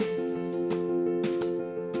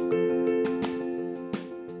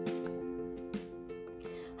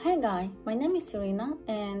Guy, my name is Irina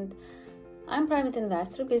and I'm a private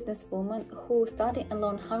investor, businesswoman who study and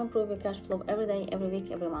learn how to improve your cash flow every day, every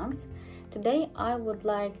week, every month. Today I would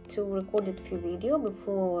like to record a few videos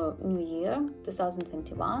before New Year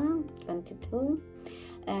 2021-22,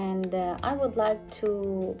 and I would like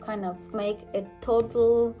to kind of make a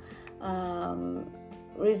total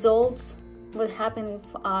results what happened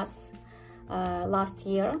with us last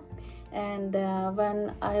year. And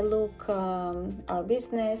when I look our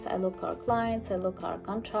business, I look our clients, I look our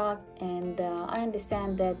contract, and I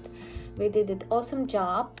understand that we did an awesome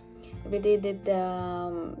job. We did it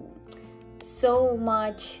so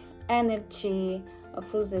much energy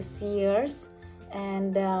through these years,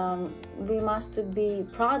 and we must be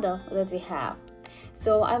proud of that we have.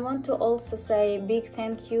 So I want to also say big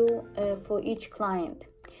thank you for each client,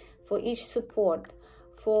 for each support,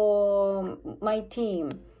 for my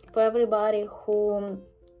team, for everybody who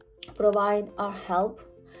provide our help,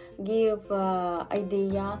 give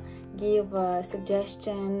idea, give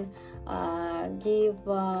suggestion, give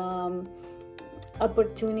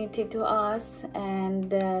opportunity to us.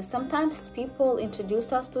 And sometimes people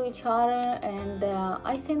introduce us to each other, and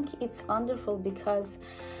I think it's wonderful because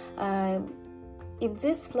in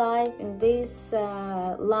this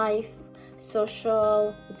life,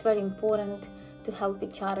 social, it's very important to help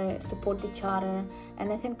each other, support each other.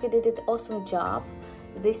 And I think we did an awesome job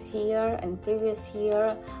this year and previous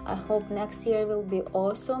year. I hope next year will be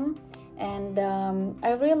awesome. And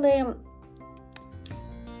I really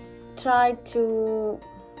try to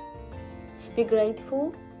be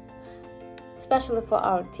grateful, especially for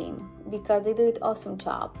our team, because they did an awesome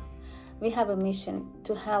job. We have a mission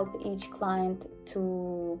to help each client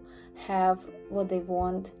to have what they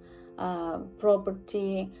want,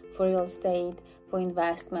 property, for real estate, for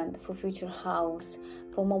investment, for future house,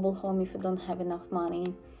 for mobile home if you don't have enough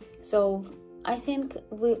money. So I think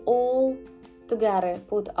we all together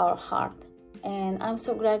put our heart, and I'm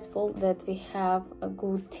so grateful that we have a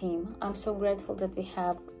good team. I'm so grateful that we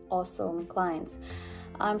have awesome clients.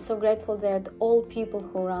 I'm so grateful that all people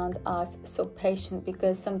who around us so patient,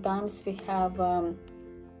 because sometimes we have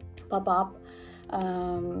pop-up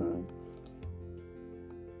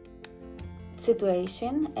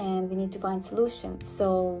situation and we need to find solution.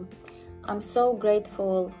 So I'm so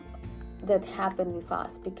grateful that happened with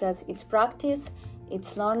us, because it's practice,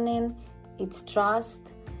 it's learning, it's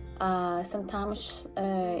trust, sometimes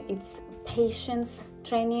it's patience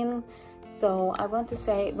training. So I want to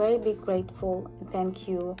say very big grateful and thank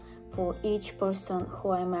you for each person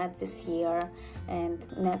who I met this year and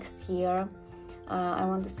next year. I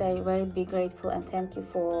want to say very big grateful and thank you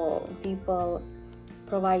for people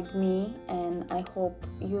provide me, and I hope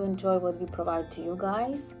you enjoy what we provide to you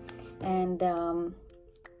guys. And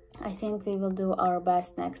I think we will do our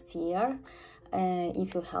best next year.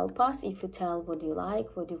 If you help us, if you tell what you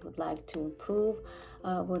like, what you would like to improve,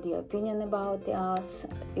 what your opinion about us,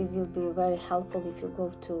 it will be very helpful if you go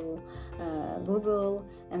to Google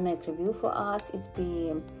and make review for us. It's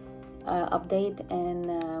be update, and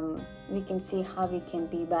we can see how we can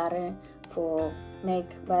be better for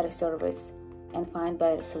make better service and find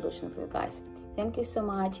better solution for you guys. Thank you so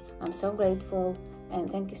much. I'm so grateful, and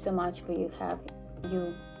thank you so much for you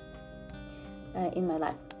in my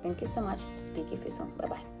life. Thank you so much. Speak to you soon. Bye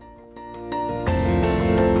bye.